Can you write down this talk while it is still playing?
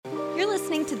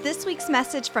listening to this week's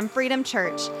message from Freedom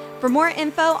Church. For more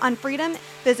info on Freedom,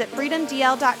 visit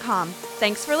freedomdl.com.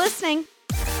 Thanks for listening.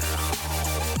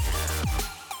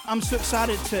 I'm so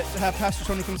excited to have Pastor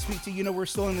Tony come speak to you. You know, we're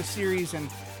still in the series, and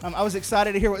I was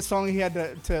excited to hear what song he had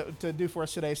to do for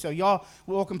us today. So y'all,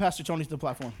 welcome Pastor Tony to the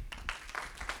platform.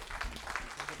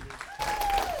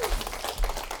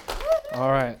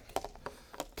 All right.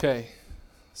 Okay.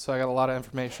 So I got a lot of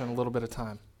information, a little bit of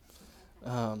time.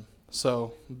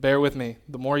 So bear with me.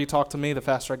 The more you talk to me, the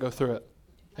faster I go through it.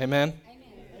 Amen?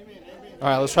 Amen. All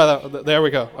right, let's try that. There we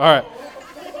go. All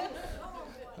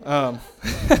right.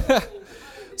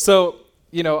 So,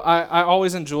 you know, I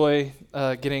always enjoy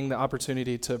getting the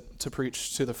opportunity to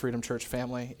preach to the Freedom Church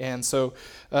family. And so,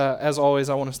 as always,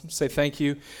 I want to say thank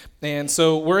you. And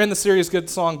so we're in the series Good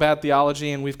Song, Bad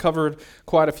Theology, and we've covered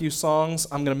quite a few songs.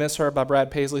 I'm Going to Miss Her by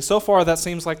Brad Paisley. So far, that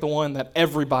seems like the one that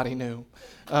everybody knew.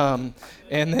 And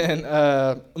then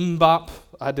Mbop,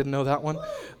 I didn't know that one.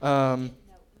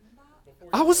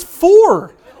 I was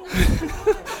 4.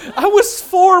 I was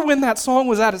 4 when that song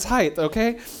was at its height,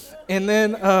 okay? And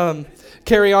then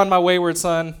Carry On My Wayward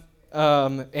Son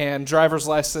and Driver's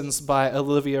License by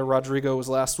Olivia Rodrigo was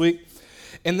last week.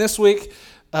 And this week,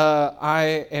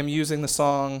 I am using the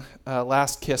song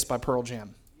Last Kiss by Pearl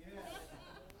Jam.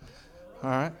 All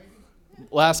right?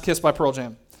 Last Kiss by Pearl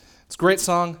Jam. It's a great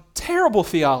song, terrible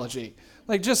theology,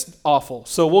 like just awful.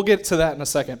 So we'll get to that in a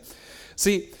second.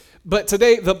 See, but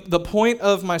today, the point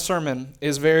of my sermon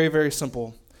is very, very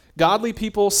simple. Godly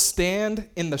people stand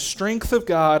in the strength of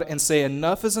God and say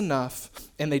enough is enough,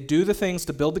 and they do the things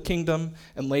to build the kingdom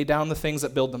and lay down the things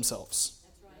that build themselves.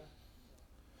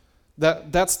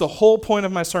 That's the whole point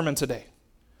of my sermon today.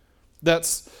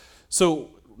 So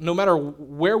no matter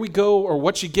where we go or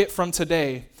what you get from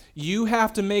today, you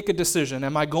have to make a decision.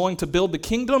 Am I going to build the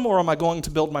kingdom or am I going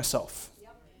to build myself?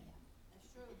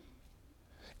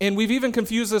 And we've even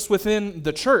confused this within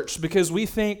the church because we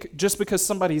think just because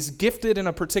somebody's gifted in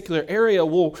a particular area,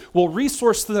 we'll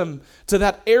resource them to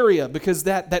that area because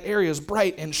that area is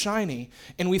bright and shiny.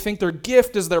 And we think their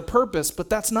gift is their purpose, but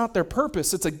that's not their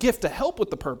purpose. It's a gift to help with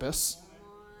the purpose,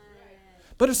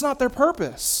 but it's not their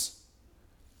purpose.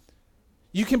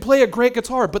 You can play a great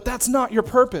guitar, but that's not your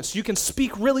purpose. You can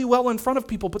speak really well in front of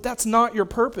people, but that's not your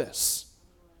purpose.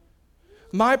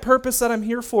 My purpose that I'm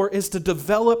here for is to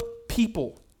develop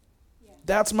people.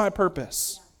 That's my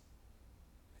purpose.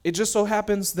 It just so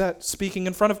happens that speaking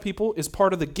in front of people is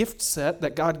part of the gift set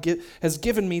that God has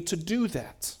given me to do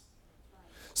that.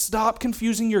 Stop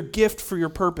confusing your gift for your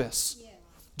purpose.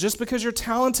 Just because you're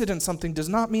talented in something does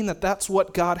not mean that that's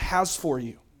what God has for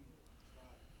you.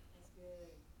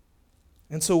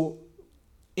 And so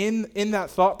in that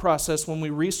thought process, when we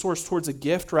resource towards a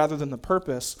gift rather than the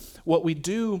purpose, what we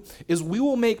do is we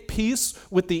will make peace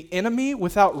with the enemy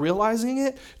without realizing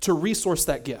it to resource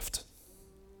that gift.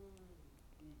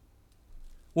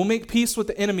 We'll make peace with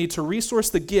the enemy to resource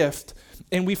the gift,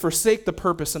 and we forsake the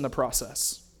purpose in the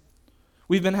process.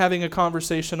 We've been having a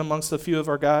conversation amongst a few of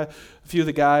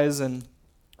the guys and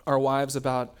our wives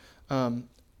about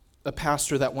a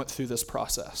pastor that went through this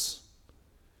process.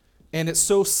 And it's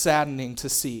so saddening to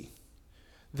see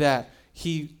that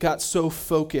he got so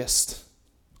focused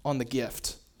on the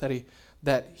gift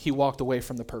that he walked away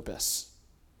from the purpose.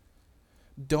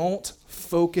 Don't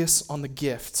focus on the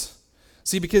gift.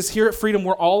 See, because here at Freedom,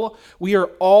 we are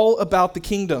all about the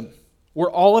kingdom. We're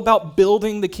all about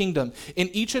building the kingdom. And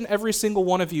each and every single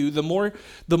one of you,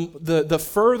 the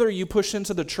further you push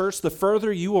into the church, the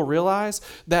further you will realize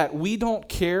that we don't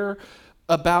care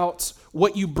about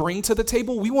what you bring to the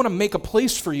table. We want to make a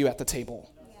place for you at the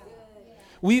table.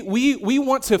 We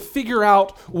want to figure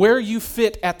out where you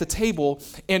fit at the table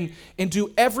and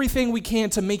do everything we can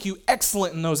to make you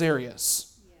excellent in those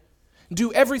areas.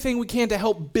 Do everything we can to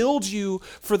help build you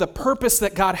for the purpose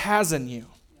that God has in you.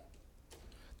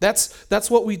 That's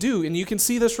what we do, and you can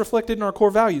see this reflected in our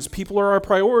core values. People are our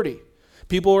priority.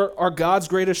 People are God's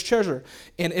greatest treasure.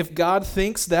 And if God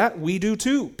thinks that, we do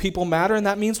too. People matter, and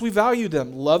that means we value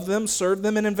them, love them, serve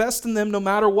them, and invest in them no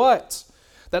matter what.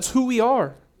 That's who we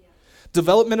are. Yeah.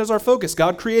 Development is our focus.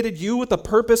 God created you with a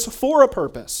purpose for a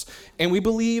purpose. And we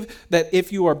believe that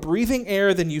if you are breathing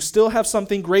air, then you still have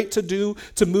something great to do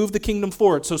to move the kingdom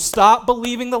forward. So stop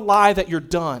believing the lie that you're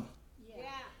done. Yeah.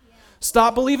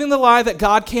 Stop believing the lie that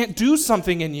God can't do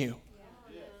something in you.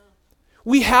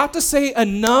 We have to say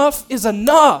enough is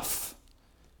enough.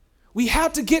 We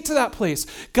have to get to that place.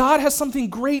 God has something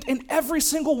great in every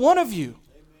single one of you.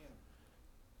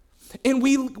 And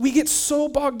we get so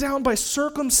bogged down by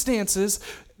circumstances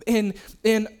and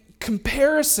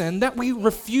comparison that we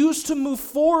refuse to move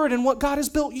forward in what God has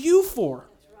built you for.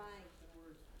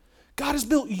 God has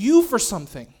built you for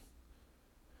something.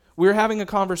 We were having a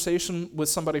conversation with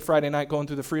somebody Friday night going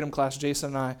through the freedom class,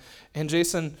 Jason and I, and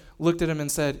Jason looked at him and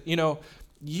said,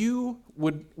 you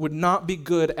would not be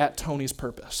good at Tony's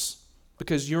purpose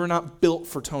because you're not built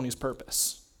for Tony's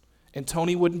purpose. And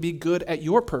Tony wouldn't be good at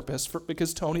your purpose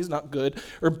because Tony's not good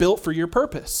or built for your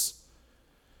purpose.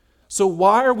 So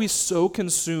why are we so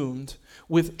consumed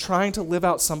with trying to live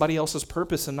out somebody else's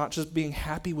purpose and not just being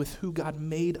happy with who God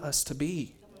made us to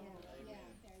be?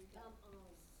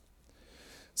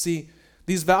 See,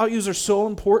 these values are so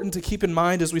important to keep in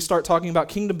mind as we start talking about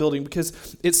kingdom building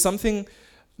because it's something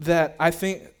that I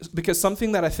think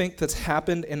that's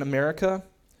happened in America,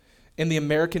 in the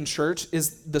American church,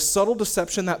 is the subtle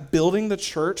deception that building the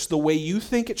church the way you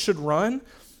think it should run,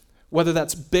 whether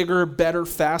that's bigger, better,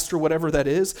 faster, whatever that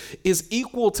is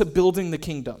equal to building the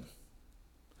kingdom.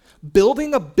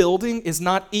 Building a building is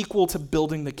not equal to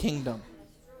building the kingdom.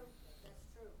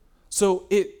 So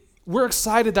we're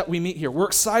excited that we meet here. We're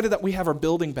excited that we have our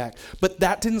building back. But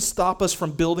that didn't stop us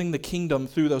from building the kingdom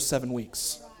through those 7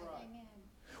 weeks.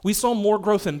 We saw more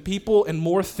growth in people and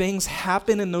more things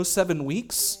happen in those 7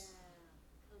 weeks.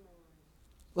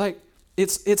 Like,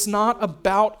 it's not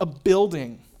about a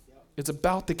building. It's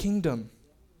about the kingdom.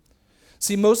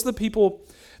 See, most of the people,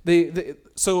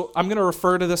 so I'm going to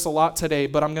refer to this a lot today,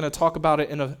 but I'm going to talk about it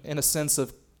in a sense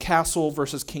of castle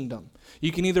versus kingdom.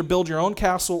 You can either build your own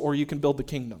castle or you can build the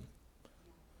kingdom.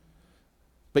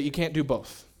 But you can't do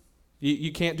both. You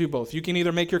can't do both. You can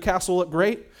either make your castle look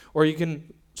great or you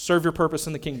can serve your purpose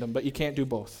in the kingdom, but you can't do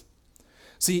both.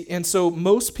 See, and so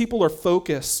most people are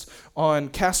focused on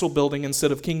castle building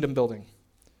instead of kingdom building.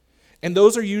 And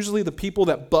those are usually the people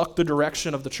that buck the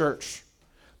direction of the church.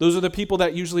 Those are the people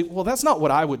that usually, well, that's not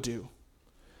what I would do.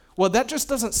 Well, that just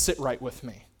doesn't sit right with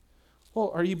me.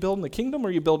 Well, are you building the kingdom or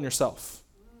are you building yourself?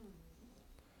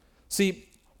 See,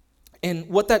 and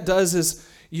what that does is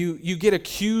you get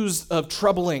accused of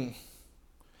troubling.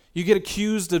 You get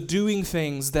accused of doing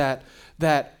things that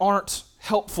aren't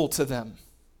helpful to them,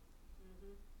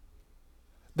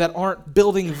 that aren't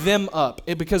building them up,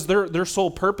 because their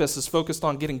sole purpose is focused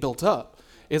on getting built up.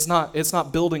 It's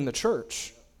not building the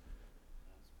church.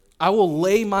 I will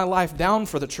lay my life down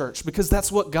for the church because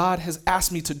that's what God has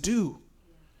asked me to do.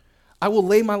 I will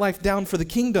lay my life down for the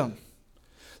kingdom.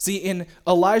 See,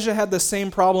 Elijah had the same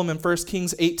problem in 1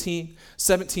 Kings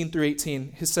 17 through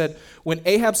 18. He said, when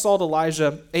Ahab saw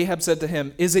Elijah, Ahab said to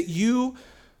him, "Is it you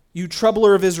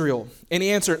troubler of Israel?" And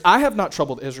he answered, "I have not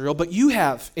troubled Israel, but you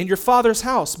have in your father's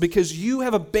house, because you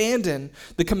have abandoned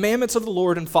the commandments of the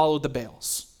Lord and followed the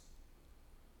Baals."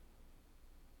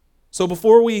 So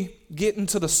before we get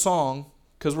into the song,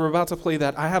 because we're about to play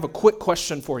that, I have a quick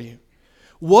question for you.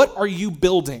 What are you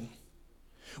building?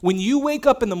 When you wake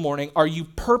up in the morning, are you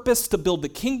purposed to build the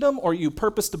kingdom or are you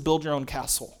purposed to build your own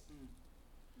castle?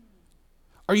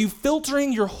 Are you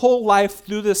filtering your whole life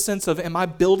through this sense of, am I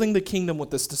building the kingdom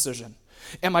with this decision?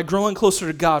 Am I growing closer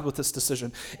to God with this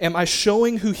decision? Am I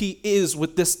showing who He is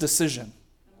with this decision?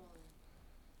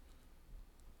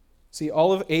 See,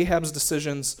 all of Ahab's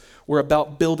decisions were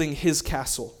about building his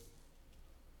castle.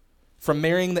 From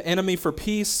marrying the enemy for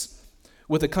peace,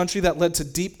 with a country that led to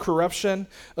deep corruption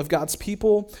of God's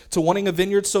people, to wanting a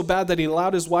vineyard so bad that he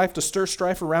allowed his wife to stir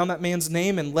strife around that man's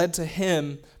name and led to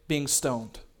him being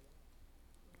stoned.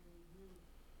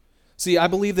 See, I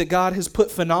believe that God has put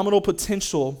phenomenal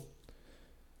potential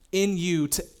in you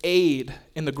to aid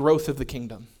in the growth of the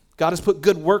kingdom. God has put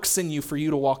good works in you for you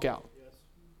to walk out.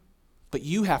 But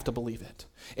you have to believe it.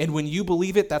 And when you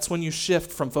believe it, that's when you shift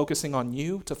from focusing on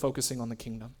you to focusing on the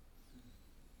kingdom.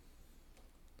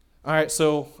 All right,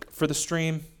 so for the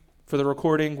stream, for the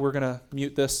recording, we're going to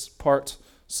mute this part.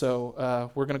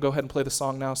 So we're going to go ahead and play the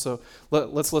song now. So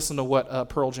let's listen to what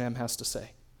Pearl Jam has to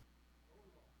say.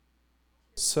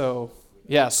 So,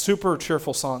 yeah, super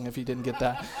cheerful song if you didn't get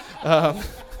that.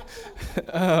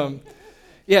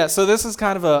 Yeah, so this is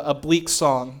kind of a bleak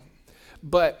song.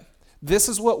 But this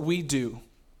is what we do.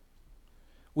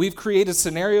 We've created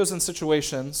scenarios and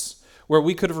situations where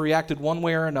we could have reacted one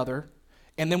way or another,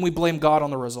 and then we blame God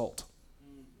on the result.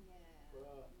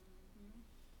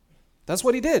 That's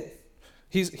what he did.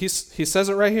 He says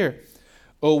it right here.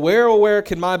 Oh, where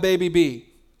can my baby be?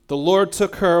 The Lord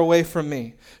took her away from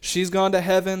me. She's gone to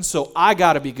heaven, so I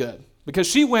got to be good. Because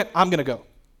she went, I'm going to go.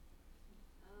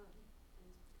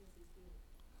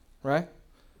 Right?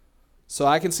 So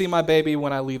I can see my baby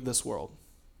when I leave this world.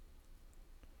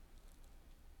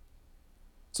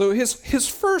 So his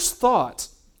first thought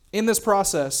in this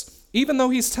process, even though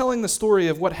he's telling the story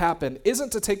of what happened,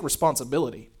 isn't to take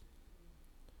responsibility.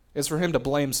 It's for him to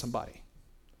blame somebody.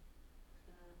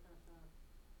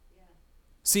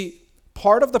 See,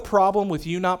 part of the problem with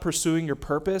you not pursuing your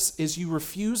purpose is you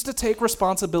refuse to take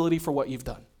responsibility for what you've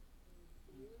done.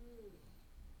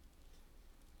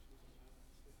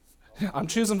 I'm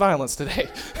choosing violence today.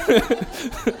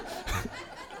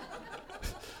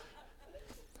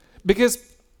 Because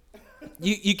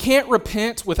you can't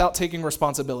repent without taking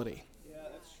responsibility. Yeah,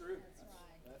 that's true.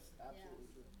 That's absolutely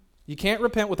true. You can't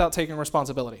repent without taking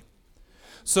responsibility.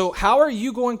 So how are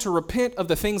you going to repent of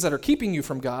the things that are keeping you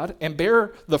from God and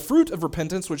bear the fruit of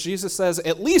repentance, which Jesus says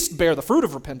at least bear the fruit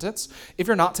of repentance, if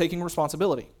you're not taking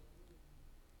responsibility?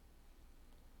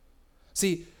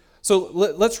 See, so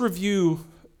let's review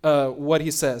what he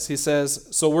says. He says,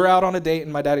 so we're out on a date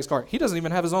in my daddy's car. He doesn't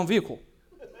even have his own vehicle.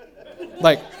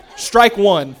 Like, strike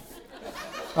one.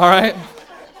 All right?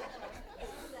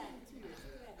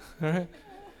 All right?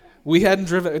 We hadn't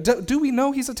driven. Do we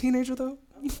know he's a teenager, though?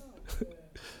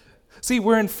 See,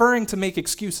 we're inferring to make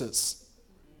excuses.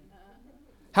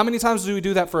 How many times do we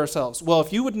do that for ourselves? Well,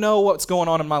 if you would know what's going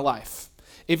on in my life,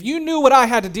 if you knew what I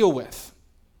had to deal with,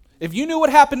 if you knew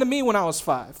what happened to me when I was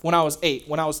 5, when I was 8,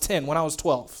 when I was 10, when I was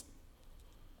 12,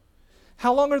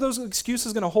 how long are those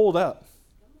excuses going to hold up?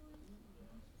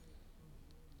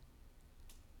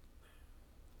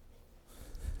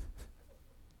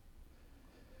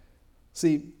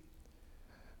 See,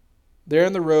 there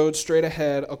in the road, straight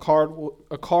ahead, a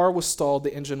car was stalled,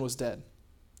 the engine was dead.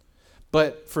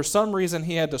 But for some reason,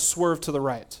 he had to swerve to the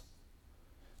right.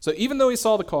 So even though he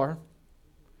saw the car,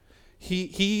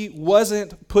 he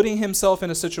wasn't putting himself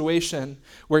in a situation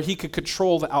where he could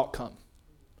control the outcome,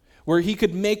 where he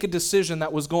could make a decision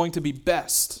that was going to be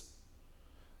best.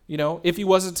 You know, if he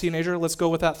was a teenager, let's go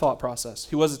with that thought process.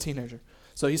 He was a teenager.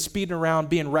 So he's speeding around,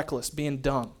 being reckless, being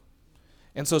dumb.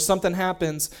 And so something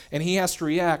happens, and he has to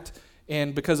react,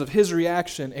 and because of his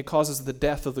reaction, it causes the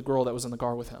death of the girl that was in the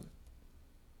car with him.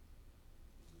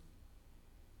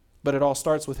 But it all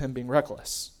starts with him being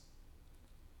reckless.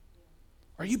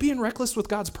 Are you being reckless with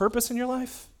God's purpose in your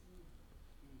life?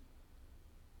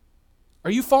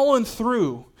 Are you following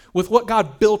through with what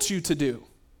God built you to do?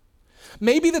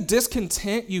 Maybe the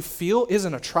discontent you feel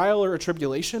isn't a trial or a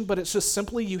tribulation, but it's just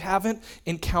simply you haven't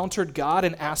encountered God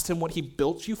and asked him what he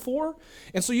built you for.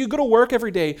 And so you go to work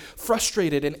every day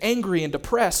frustrated and angry and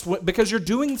depressed because you're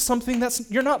doing something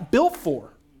you're not built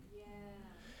for. Yeah.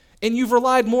 And you've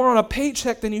relied more on a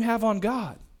paycheck than you have on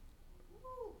God.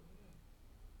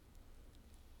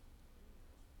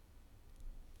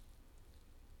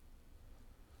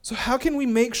 So how can we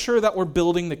make sure that we're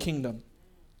building the kingdom?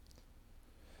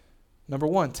 Number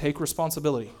 1, take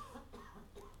responsibility.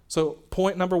 So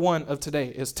point number 1 of today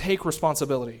is take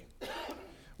responsibility.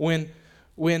 When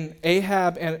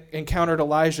Ahab encountered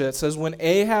Elijah, it says, when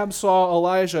Ahab saw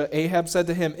Elijah, Ahab said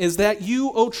to him, "Is that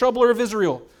you, O troubler of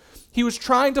Israel?" He was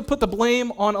trying to put the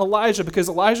blame on Elijah because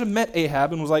Elijah met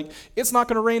Ahab and was like, "It's not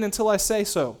going to rain until I say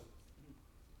so."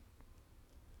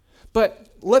 But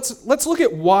let's look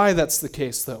at why that's the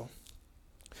case, though.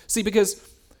 See, because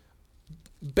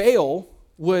Baal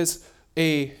was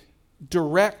a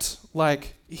direct,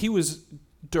 he was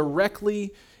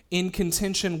directly in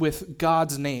contention with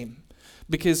God's name,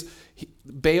 because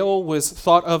Baal was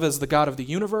thought of as the god of the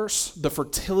universe, the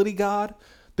fertility god,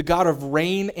 the god of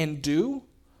rain and dew.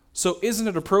 So isn't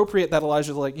it appropriate that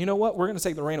Elijah's like, you know what, we're going to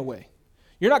take the rain away.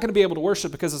 You're not going to be able to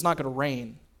worship because it's not going to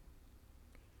rain.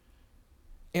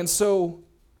 And so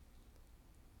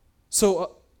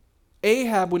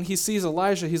Ahab, when he sees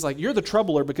Elijah, he's like, you're the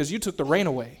troubler because you took the rain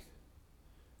away.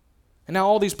 And now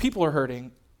all these people are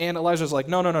hurting. And Elijah's like,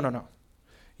 no.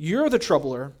 You're the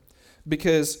troubler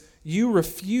because you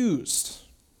refused.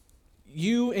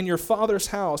 You and your father's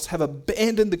house have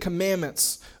abandoned the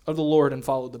commandments of the Lord and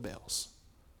followed the Baals.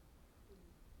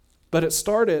 But it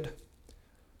started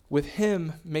with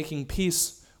him making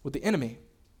peace with the enemy.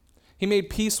 He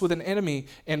made peace with an enemy,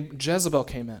 and Jezebel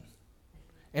came in.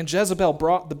 And Jezebel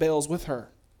brought the Baals with her.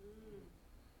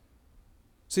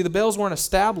 See, the Baals weren't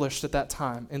established at that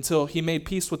time until he made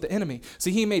peace with the enemy.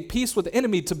 See, he made peace with the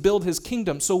enemy to build his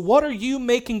kingdom. So what are you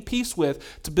making peace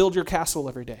with to build your castle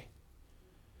every day?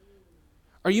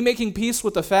 Are you making peace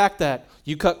with the fact that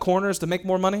you cut corners to make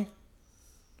more money?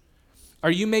 Are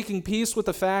you making peace with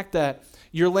the fact that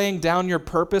you're laying down your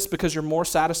purpose because you're more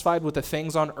satisfied with the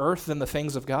things on earth than the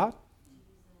things of God?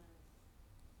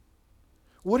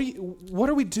 What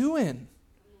are we doing?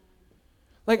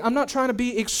 I'm not trying to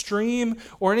be extreme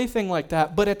or anything like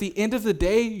that, but at the end of the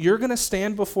day, you're going to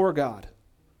stand before God.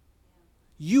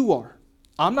 You are.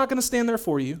 I'm not going to stand there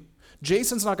for you.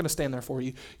 Jason's not going to stand there for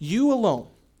you. You alone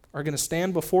are going to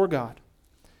stand before God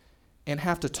and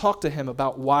have to talk to him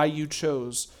about why you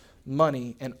chose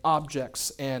money and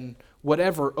objects and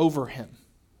whatever over him.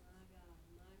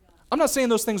 I'm not saying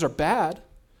those things are bad,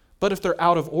 but if they're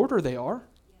out of order, they are.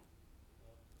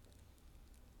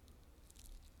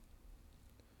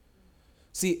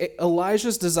 See,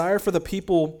 Elijah's desire for the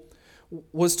people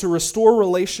was to restore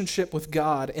relationship with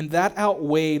God, and that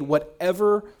outweighed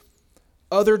whatever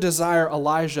other desire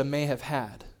Elijah may have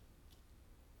had.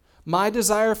 My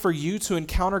desire for you to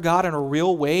encounter God in a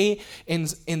real way and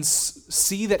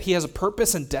see that he has a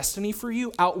purpose and destiny for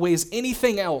you outweighs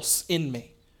anything else in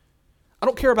me. I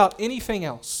don't care about anything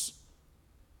else.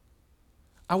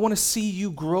 I want to see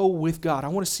you grow with God. I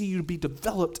want to see you be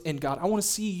developed in God. I want to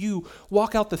see you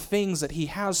walk out the things that he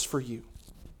has for you.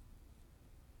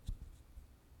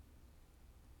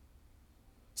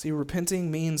 See,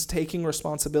 repenting means taking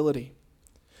responsibility.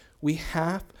 We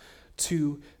have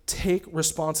to take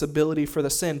responsibility for the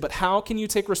sin. But how can you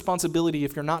take responsibility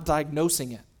if you're not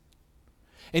diagnosing it?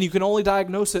 And you can only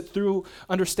diagnose it through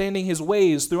understanding his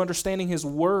ways, through understanding his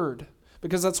word.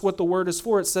 Because that's what the word is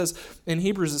for. It says in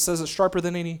Hebrews, it says it's sharper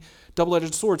than any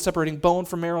double-edged sword, separating bone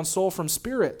from marrow and soul from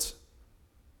spirit.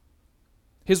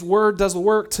 His word does the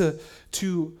work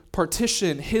to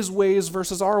partition his ways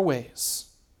versus our ways.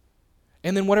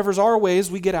 And then whatever's our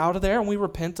ways, we get out of there and we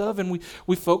repent of, and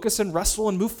we focus and wrestle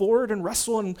and move forward and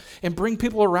wrestle and bring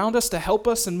people around us to help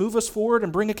us and move us forward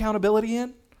and bring accountability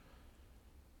in.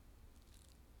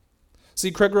 See,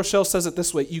 Craig Rochelle says it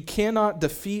this way: you cannot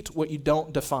defeat what you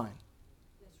don't define.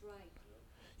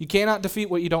 You cannot defeat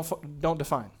what you don't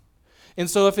define. And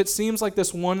so if it seems like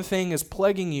this one thing is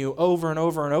plaguing you over and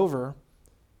over and over,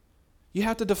 you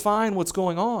have to define what's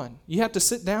going on. You have to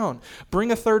sit down,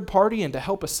 bring a third party in to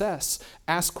help assess,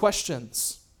 ask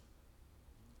questions.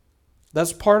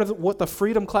 That's part of what the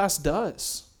Freedom class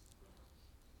does.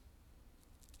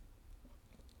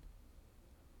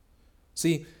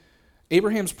 See,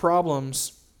 Abraham's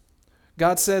problems,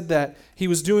 God said that he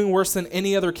was doing worse than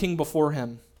any other king before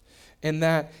him, and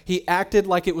that he acted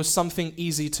like it was something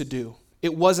easy to do.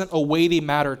 It wasn't a weighty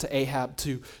matter to Ahab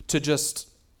to just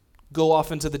go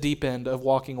off into the deep end of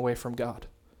walking away from God.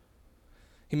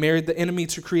 He married the enemy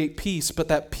to create peace, but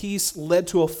that peace led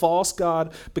to a false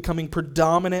god becoming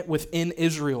predominant within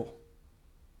Israel.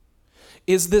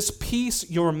 Is this peace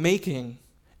you're making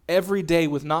every day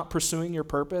with not pursuing your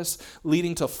purpose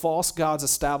leading to false gods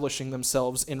establishing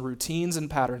themselves in routines and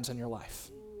patterns in your life?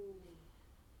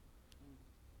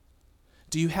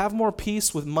 Do you have more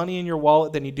peace with money in your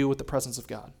wallet than you do with the presence of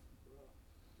God?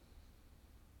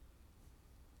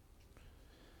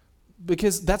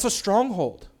 Because that's a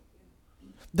stronghold.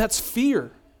 That's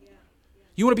fear.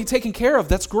 You want to be taken care of,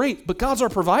 that's great, but God's our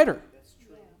provider.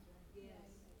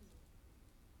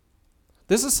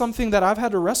 This is something that I've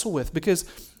had to wrestle with, because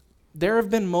there have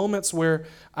been moments where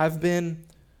I've been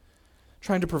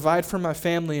trying to provide for my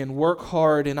family and work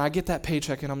hard, and I get that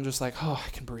paycheck and I'm just like, oh, I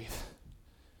can breathe.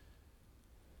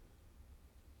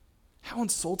 How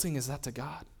insulting is that to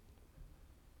God?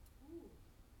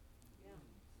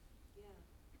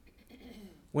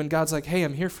 When God's like, hey,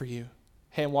 I'm here for you.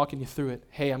 Hey, I'm walking you through it.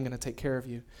 Hey, I'm going to take care of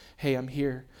you. Hey, I'm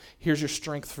here. Here's your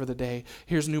strength for the day.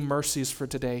 Here's new mercies for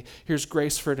today. Here's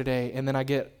grace for today. And then I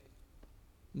get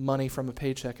money from a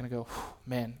paycheck and I go,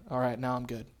 man, all right, now I'm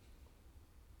good.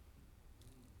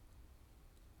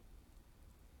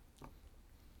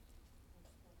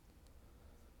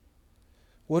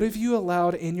 What have you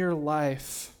allowed in your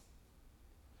life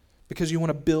because you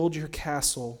want to build your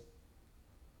castle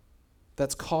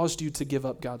that's caused you to give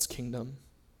up God's kingdom?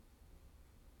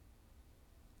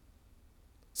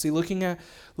 See, looking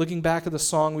back at the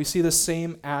song, we see the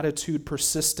same attitude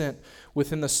persistent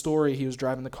within the story. He was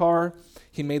driving the car.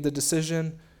 He made the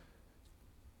decision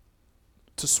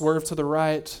to swerve to the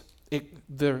right.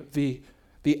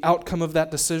 The outcome of that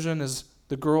decision is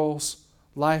the girl's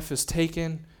life is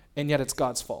taken, and yet it's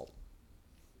God's fault.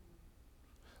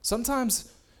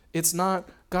 Sometimes it's not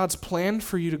God's plan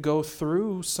for you to go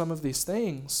through some of these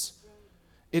things.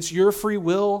 It's your free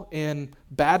will and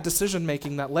bad decision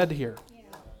making that led here.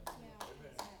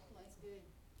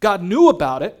 God knew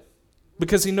about it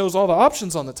because he knows all the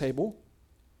options on the table,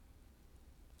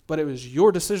 but it was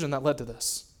your decision that led to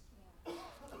this.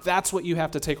 That's what you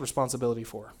have to take responsibility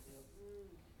for.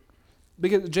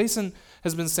 Because Jason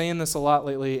has been saying this a lot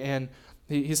lately, and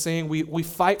he's saying we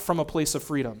fight from a place of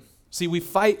freedom. See, we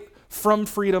fight from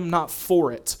freedom, not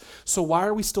for it. So why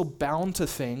are we still bound to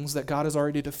things that God has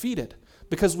already defeated?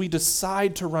 Because we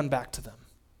decide to run back to them.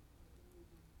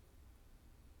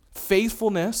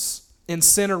 Faithfulness and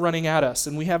sin are running at us,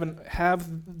 and we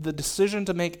have the decision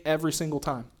to make every single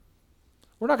time.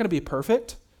 We're not going to be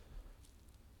perfect,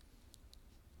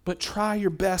 but try your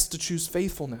best to choose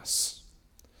faithfulness,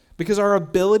 because our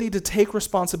ability to take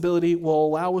responsibility will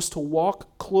allow us to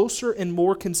walk closer and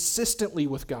more consistently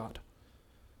with God.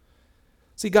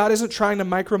 See, God isn't trying to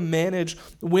micromanage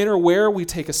when or where we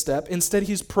take a step. Instead,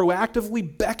 he's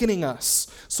proactively beckoning us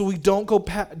so we don't go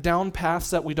down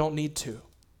paths that we don't need to.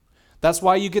 That's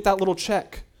why you get that little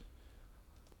check.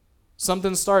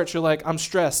 Something starts, you're like, I'm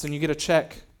stressed, and you get a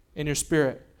check in your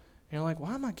spirit. And you're like,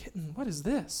 what is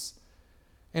this?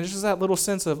 And it's just that little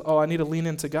sense of, I need to lean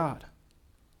into God.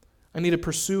 I need to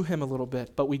pursue him a little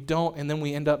bit, but we don't, and then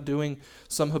we end up doing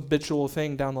some habitual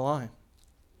thing down the line.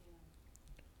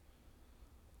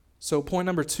 So point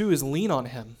number 2 is lean on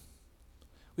him.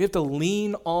 We have to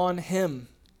lean on him.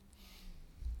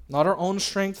 Not our own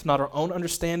strength, not our own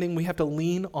understanding. We have to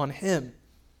lean on him.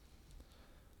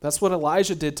 That's what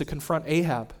Elijah did to confront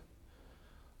Ahab.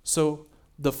 So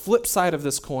the flip side of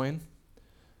this coin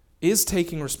is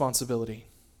taking responsibility.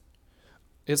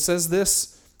 It says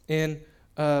this in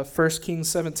 1 Kings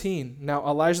 17. Now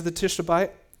Elijah the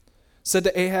Tishbite said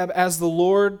to Ahab, as the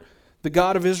Lord, the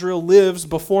God of Israel, lives,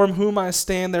 before whom I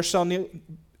stand, there shall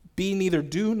be neither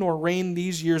dew nor rain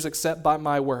these years except by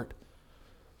my word.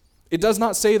 It does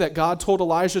not say that God told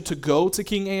Elijah to go to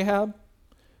King Ahab.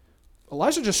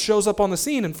 Elijah just shows up on the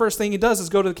scene, and first thing he does is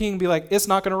go to the king and be like, it's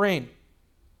not going to rain.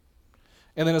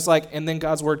 And then it's like, and then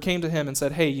God's word came to him and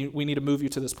said, hey, we need to move you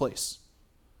to this place.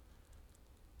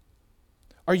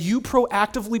 Are you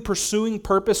proactively pursuing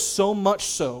purpose so much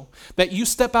so that you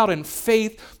step out in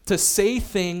faith to say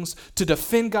things to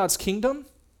defend God's kingdom?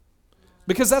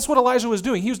 Because that's what Elijah was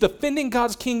doing. He was defending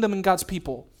God's kingdom and God's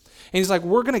people. And he's like,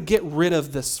 we're going to get rid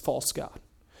of this false god.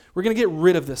 We're going to get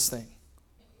rid of this thing.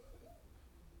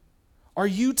 Are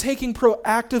you taking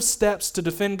proactive steps to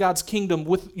defend God's kingdom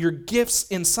with your gifts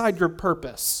inside your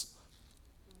purpose?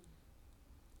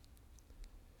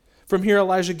 From here,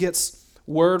 Elijah gets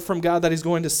word from God that he's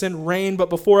going to send rain, but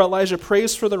before Elijah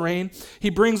prays for the rain, he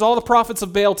brings all the prophets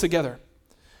of Baal together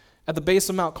at the base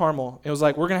of Mount Carmel. It was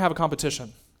like, we're going to have a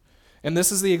competition. And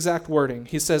this is the exact wording.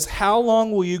 He says, how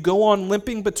long will you go on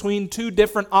limping between two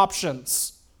different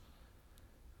options?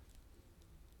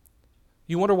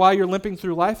 You wonder why you're limping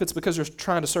through life? It's because you're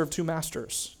trying to serve two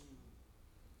masters.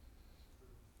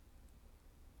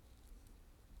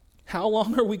 How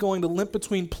long are we going to limp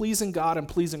between pleasing God and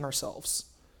pleasing ourselves?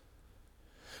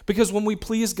 Because when we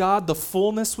please God, the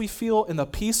fullness we feel and the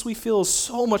peace we feel is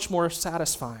so much more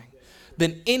satisfying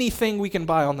than anything we can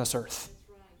buy on this earth.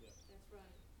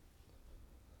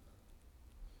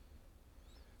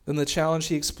 Then the challenge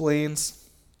he explains,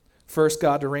 first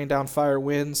God to rain down fire,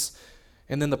 winds,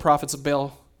 and then the prophets of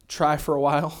Baal try for a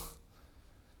while.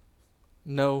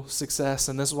 No success,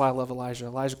 and this is why I love Elijah.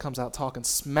 Elijah comes out talking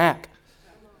smack.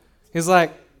 He's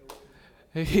like,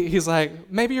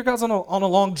 maybe your God's on a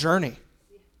long journey.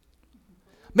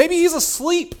 Maybe he's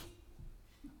asleep.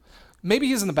 Maybe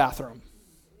he's in the bathroom.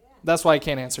 That's why I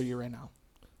can't answer you right now.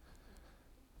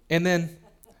 And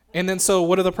then so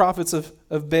what do the prophets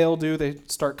of Baal do? They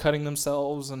start cutting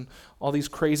themselves and all these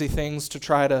crazy things to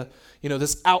try to,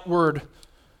 this outward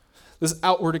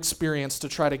experience to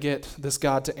try to get this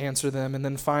God to answer them. And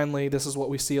then finally, this is what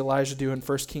we see Elijah do in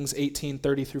 1 Kings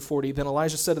 18:30-40. Then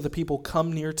Elijah said to the people,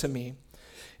 come near to me.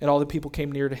 And all the people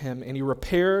came near to him, and he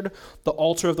repaired the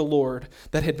altar of the Lord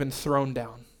that had been thrown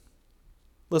down.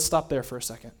 Let's stop there for a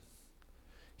second.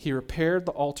 He repaired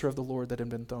the altar of the Lord that had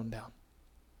been thrown down.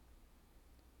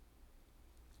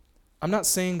 I'm not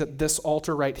saying that this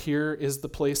altar right here is the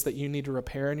place that you need to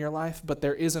repair in your life, but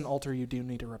there is an altar you do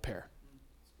need to repair.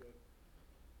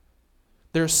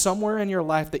 There's somewhere in your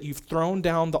life that you've thrown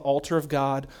down the altar of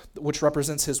God, which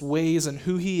represents his ways and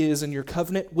who he is and your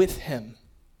covenant with him.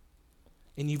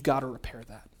 And you've got to repair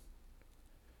that.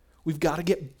 We've got to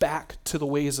get back to the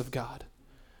ways of God,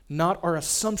 not our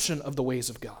assumption of the ways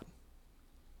of God.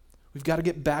 We've got to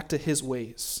get back to his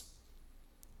ways.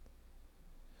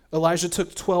 Elijah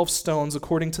took 12 stones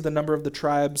according to the number of the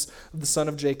tribes of the son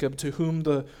of Jacob, to whom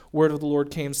the word of the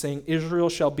Lord came, saying, Israel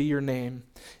shall be your name.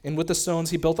 And with the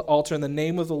stones he built the altar in the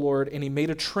name of the Lord, and he made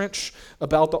a trench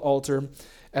about the altar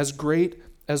as great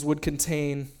as would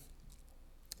contain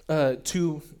a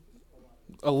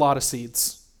lot of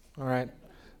seeds. All right?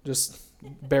 Just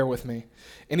bear with me.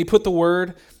 And he put the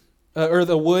wood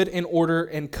in order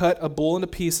and cut a bull into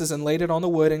pieces and laid it on the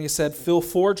wood. And he said, fill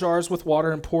 4 jars with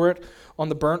water and pour it on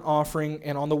the burnt offering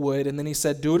and on the wood. And then he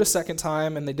said, do it a second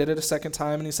time. And they did it a second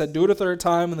time. And he said, do it a third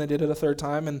time. And they did it a third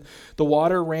time. And the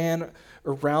water ran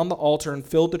around the altar and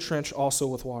filled the trench also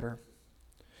with water.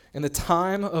 In the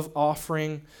time of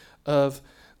offering of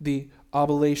the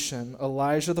oblation,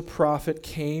 Elijah the prophet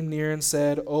came near and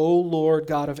said, O Lord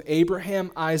God of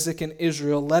Abraham, Isaac, and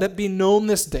Israel, let it be known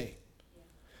this day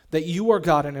that you are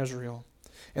God in Israel,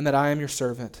 and that I am your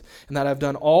servant, and that I've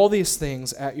done all these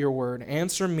things at your word.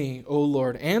 Answer me, O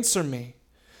Lord, answer me,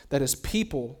 that his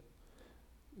people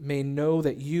may know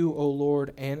that you, O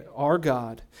Lord, are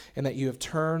God, and that you have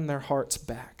turned their hearts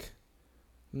back.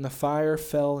 And the fire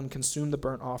fell and consumed the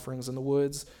burnt offerings in the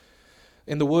wood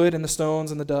and the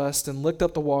stones and the dust, and licked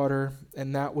up the water,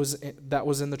 and that was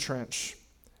in the trench.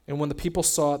 And when the people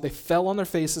saw it, they fell on their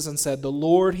faces and said, "The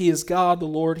Lord, he is God, the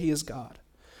Lord, he is God."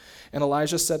 And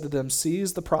Elijah said to them,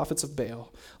 "Seize the prophets of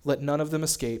Baal, let none of them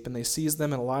escape." And they seized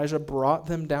them, and Elijah brought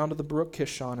them down to the brook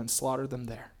Kishon and slaughtered them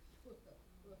there.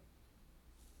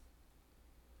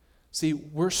 See,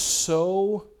 we're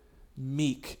so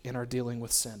meek in our dealing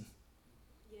with sin.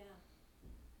 Yeah.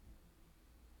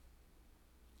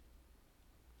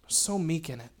 So meek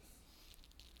in it.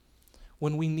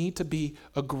 When we need to be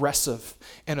aggressive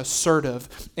and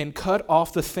assertive and cut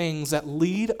off the things that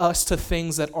lead us to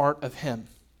things that aren't of him.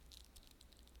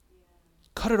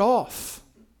 Cut it off.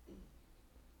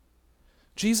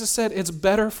 Jesus said it's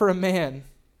better for a man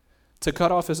to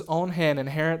cut off his own hand and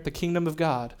inherit the kingdom of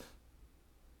God.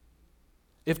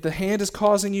 If the hand is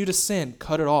causing you to sin,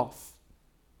 cut it off.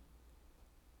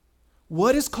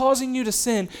 What is causing you to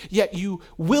sin, yet you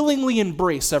willingly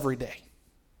embrace every day?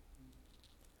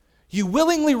 You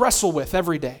willingly wrestle with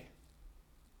every day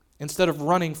instead of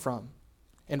running from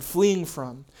and fleeing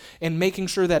from and making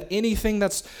sure that anything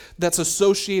that's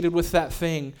associated with that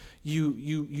thing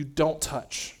you don't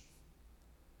touch.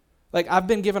 Like, I've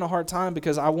been given a hard time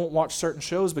because I won't watch certain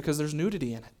shows because there's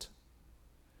nudity in it.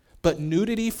 But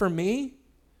nudity for me,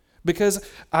 because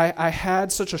I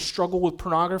had such a struggle with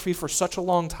pornography for such a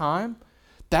long time,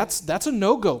 that's a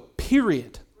no-go,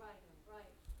 period. Right.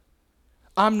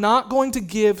 I'm not going to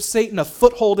give Satan a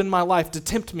foothold in my life to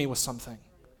tempt me with something.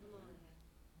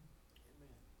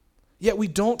 Yet we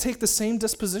don't take the same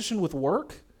disposition with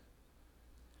work.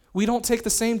 We don't take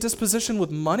the same disposition with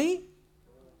money.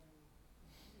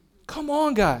 Come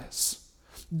on, guys.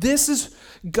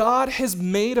 God has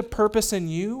made a purpose in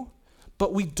you,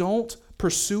 but we don't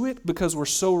pursue it because we're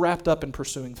so wrapped up in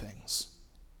pursuing things.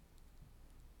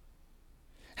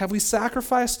 Have we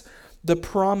sacrificed the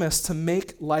promise to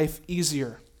make life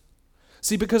easier?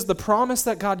 See, because the promise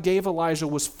that God gave Elijah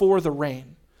was for the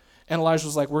rain. And Elijah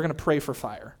was like, we're going to pray for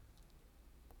fire.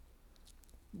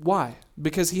 Why?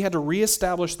 Because he had to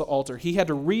reestablish the altar. He had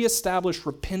to reestablish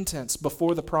repentance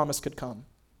before the promise could come.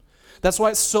 That's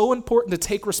why it's so important to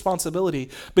take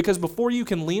responsibility, because before you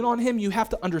can lean on him, you have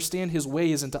to understand his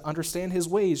ways, and to understand his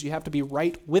ways, you have to be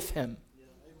right with him.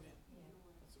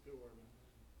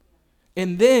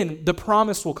 And then the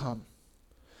promise will come.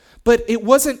 But it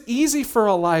wasn't easy for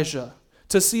Elijah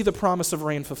to see the promise of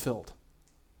rain fulfilled.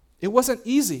 It wasn't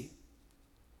easy.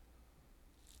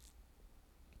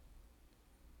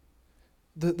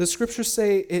 The scriptures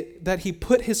say that he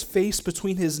put his face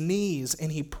between his knees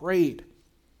and he prayed.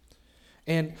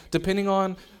 And depending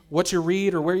on what you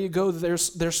read or where you go,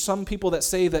 there's some people that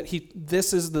say that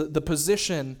this is the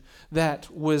position that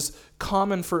was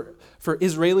common for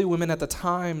Israeli women at the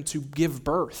time to give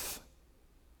birth.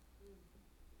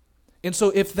 And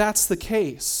so if that's the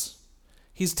case,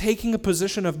 he's taking a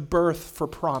position of birth for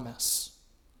promise.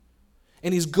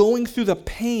 And he's going through the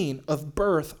pain of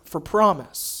birth for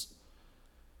promise.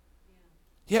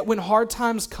 Yet when hard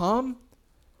times come,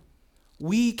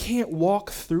 we can't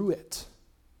walk through it.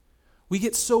 We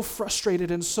get so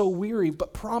frustrated and so weary,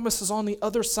 but promise is on the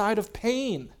other side of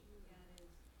pain.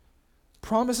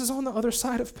 Promise is on the other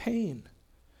side of pain.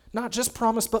 Not just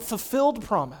promise, but fulfilled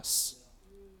promise.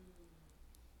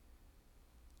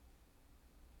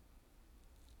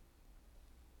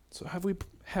 So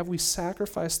have we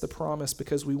sacrificed the promise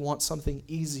because we want something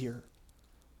easier?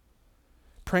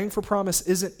 Praying for promise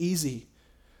isn't easy.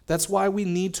 That's why we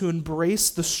need to embrace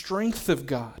the strength of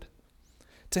God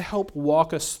to help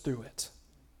walk us through it.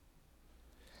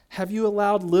 Have you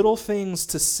allowed little things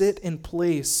to sit in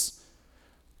place,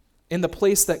 in the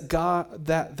place that God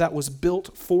that was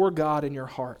built for God in your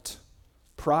heart?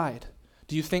 Pride.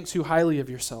 Do you think too highly of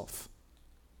yourself?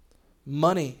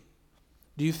 Money.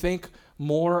 Do you think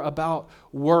more about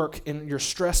work and you're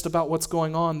stressed about what's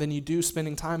going on than you do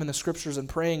spending time in the scriptures and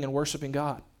praying and worshiping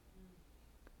God?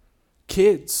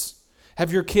 Kids.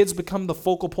 Have your kids become the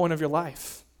focal point of your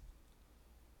life?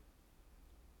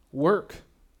 Work.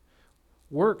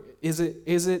 Is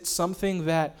it something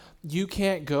that you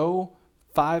can't go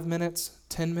 5 minutes,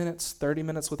 10 minutes, 30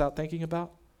 minutes without thinking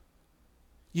about?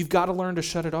 You've got to learn to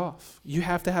shut it off. You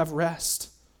have to have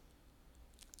rest.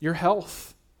 Your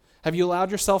health. Have you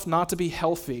allowed yourself not to be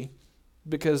healthy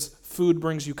because food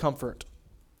brings you comfort?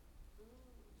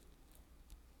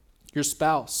 Your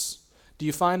spouse. Do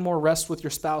you find more rest with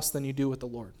your spouse than you do with the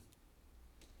Lord?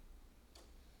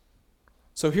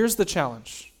 So here's the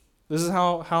challenge. This is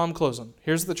how I'm closing.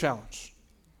 Here's the challenge.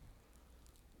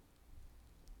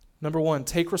 Number 1,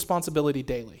 take responsibility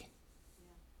daily.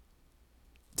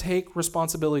 Take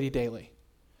responsibility daily.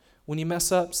 When you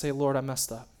mess up, say, Lord, I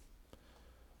messed up.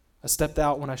 I stepped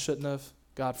out when I shouldn't have.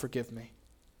 God, forgive me.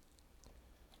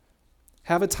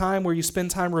 Have a time where you spend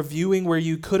time reviewing where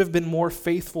you could have been more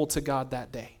faithful to God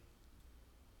that day.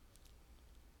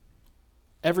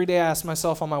 Every day I ask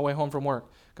myself on my way home from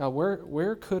work, God,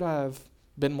 where could I have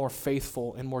been more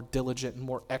faithful and more diligent and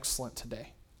more excellent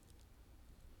today?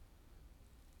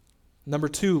 Number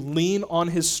 2, lean on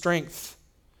his strength.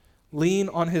 Lean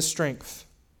on his strength.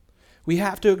 We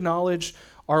have to acknowledge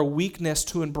our weakness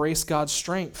to embrace God's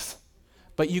strength.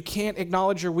 But you can't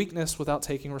acknowledge your weakness without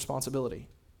taking responsibility.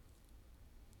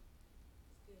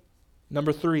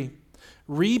 Number 3,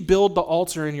 rebuild the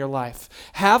altar in your life.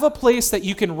 Have a place that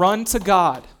you can run to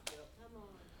God.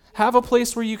 Have a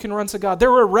place where you can run to God.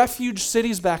 There were refuge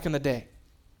cities back in the day.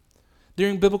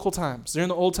 During biblical times, during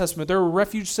the Old Testament, there were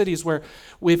refuge cities where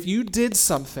if you did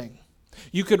something,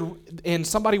 you could, and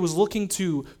somebody was looking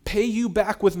to pay you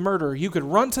back with murder, you could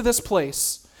run to this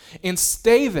place and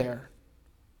stay there,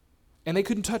 and they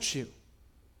couldn't touch you.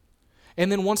 And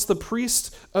then once the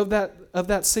priest of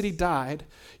that city died,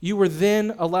 you were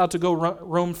then allowed to go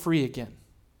roam free again.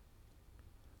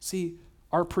 See,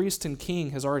 our priest and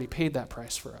king has already paid that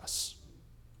price for us.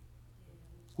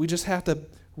 We just have to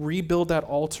rebuild that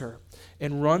altar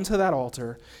and run to that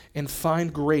altar and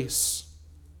find grace.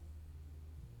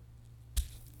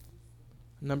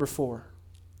 Number 4,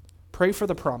 pray for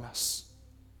the promise.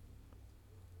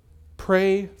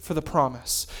 Pray for the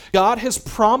promise. God has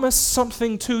promised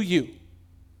something to you.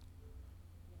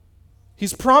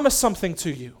 He's promised something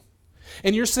to you.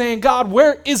 And you're saying, God,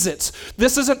 where is it?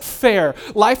 This isn't fair.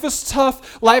 Life is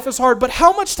tough. Life is hard. But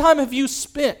how much time have you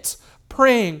spent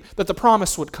praying that the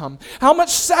promise would come? How much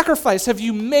sacrifice have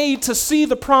you made to see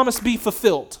the promise be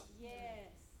fulfilled? Yes.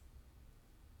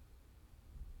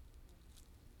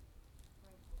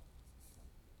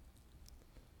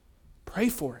 Pray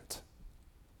for it.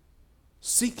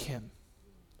 Seek him.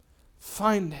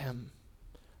 Find him.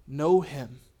 Know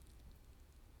him.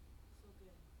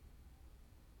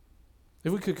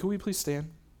 If we could we please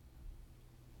stand?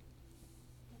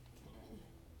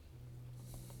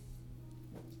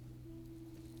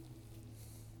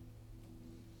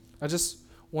 I just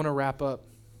want to wrap up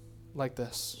like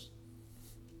this.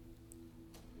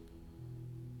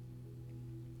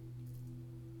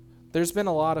 There's been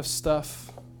a lot of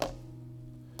stuff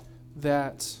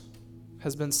that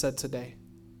has been said today.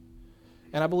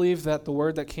 And I believe that the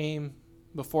word that came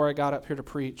before I got up here to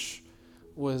preach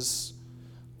was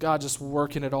God just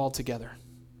working it all together.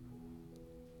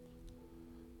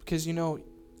 Because,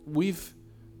 we've,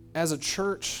 as a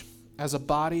church, as a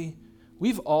body,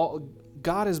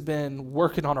 God has been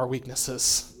working on our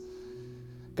weaknesses.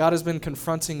 God has been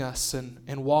confronting us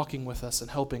and walking with us and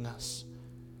helping us.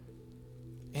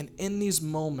 And in these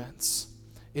moments,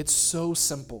 it's so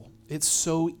simple. It's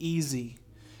so easy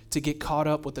to get caught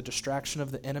up with the distraction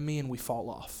of the enemy and we fall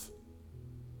off.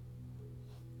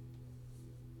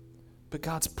 But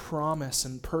God's promise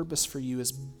and purpose for you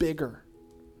is bigger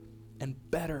and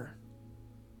better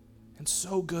and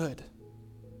so good.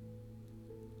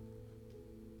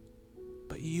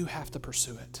 But you have to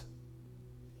pursue it.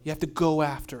 You have to go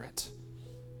after it.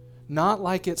 Not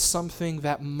like it's something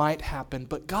that might happen,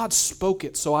 but God spoke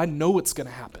it, so I know it's going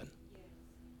to happen.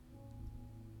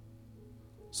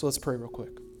 So let's pray real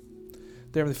quick.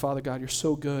 Dear Heavenly Father, God, you're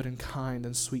so good and kind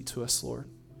and sweet to us, Lord.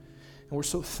 And we're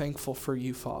so thankful for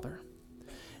you, Father.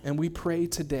 And we pray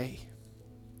today,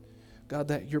 God,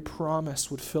 that your promise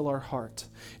would fill our heart.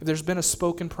 If there's been a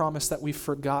spoken promise that we've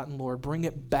forgotten, Lord, bring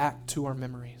it back to our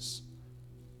memories.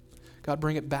 God,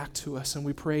 bring it back to us. And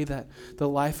we pray that the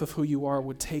life of who you are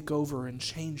would take over and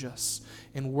change us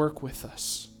and work with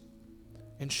us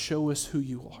and show us who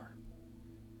you are.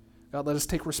 God, let us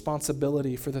take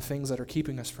responsibility for the things that are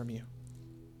keeping us from you.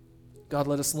 God,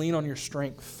 let us lean on your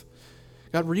strength.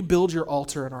 God, rebuild your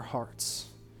altar in our hearts.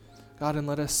 God, and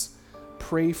let us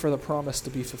pray for the promise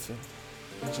to be fulfilled.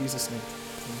 In Jesus' name,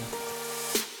 amen.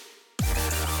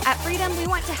 At Freedom, we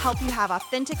want to help you have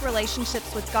authentic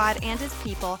relationships with God and his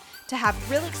people, to have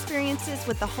real experiences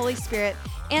with the Holy Spirit,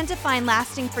 and to find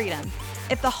lasting freedom.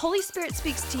 If the Holy Spirit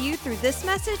speaks to you through this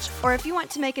message, or if you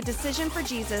want to make a decision for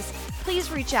Jesus,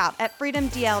 please reach out at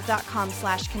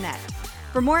freedomdl.com/connect.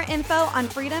 For more info on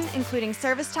Freedom, including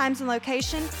service times and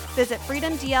location, visit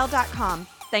freedomdl.com.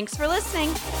 Thanks for listening.